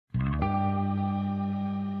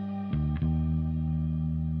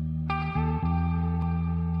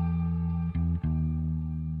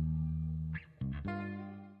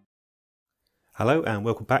Hello and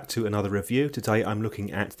welcome back to another review. Today I'm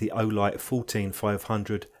looking at the Olight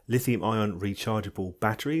 14500 lithium-ion rechargeable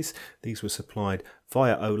batteries. These were supplied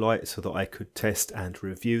via Olight so that I could test and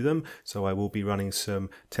review them. So I will be running some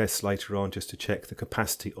tests later on just to check the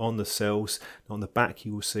capacity on the cells. On the back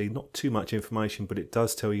you will see not too much information, but it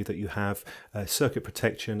does tell you that you have circuit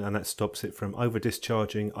protection, and that stops it from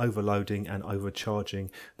over-discharging, overloading and overcharging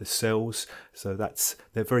the cells. So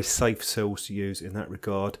they're very safe cells to use in that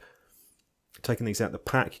regard. Taking these out of the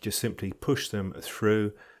pack, you just simply push them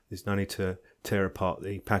through. There's no need to tear apart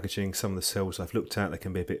the packaging. Some of the cells I've looked at, they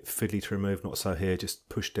can be a bit fiddly to remove, not so here, just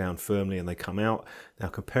push down firmly and they come out. Now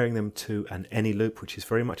comparing them to an Any-loop, which is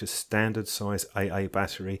very much a standard size AA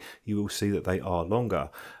battery, you will see that they are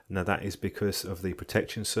longer. Now that is because of the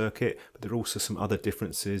protection circuit, but there are also some other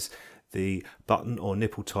differences. The button or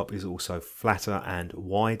nipple top is also flatter and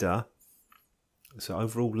wider. So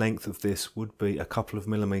overall length of this would be a couple of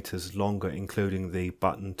millimeters longer, including the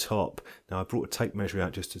button top. Now I brought a tape measure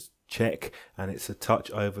out just to check, and it's a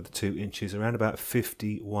touch over the 2 inches, around about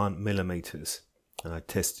 51 millimeters. And I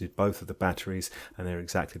tested both of the batteries and they're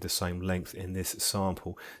exactly the same length in this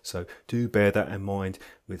sample. So do bear that in mind.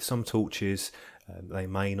 With some torches, they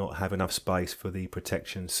may not have enough space for the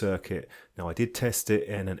protection circuit. Now I did test it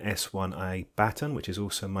in an S1A baton, which is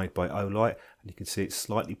also made by Olight, and you can see it's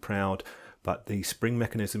slightly proud, but the spring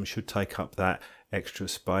mechanism should take up that extra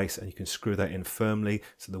space, and you can screw that in firmly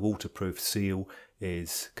so the waterproof seal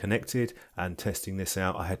is connected. And testing this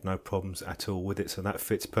out, I had no problems at all with it, so that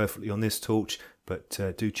fits perfectly on this torch, but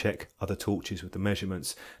do check other torches with the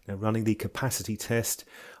measurements. Now running the capacity test,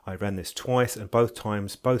 I ran this twice, and both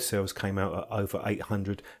times both cells came out at over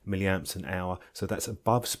 800 milliamps an hour, so that's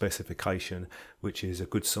above specification, which is a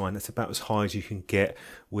good sign. That's about as high as you can get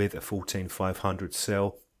with a 14500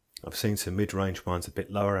 cell. I've seen some mid-range ones a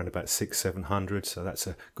bit lower, around about 600-700, so that's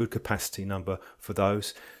a good capacity number for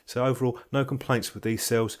those. So overall, no complaints with these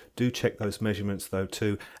cells. Do check those measurements though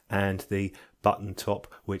too, and the button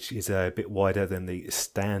top, which is a bit wider than the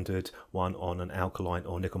standard one on an alkaline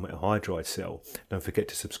or nickel metal hydride cell. Don't forget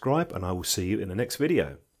to subscribe, and I will see you in the next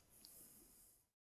video.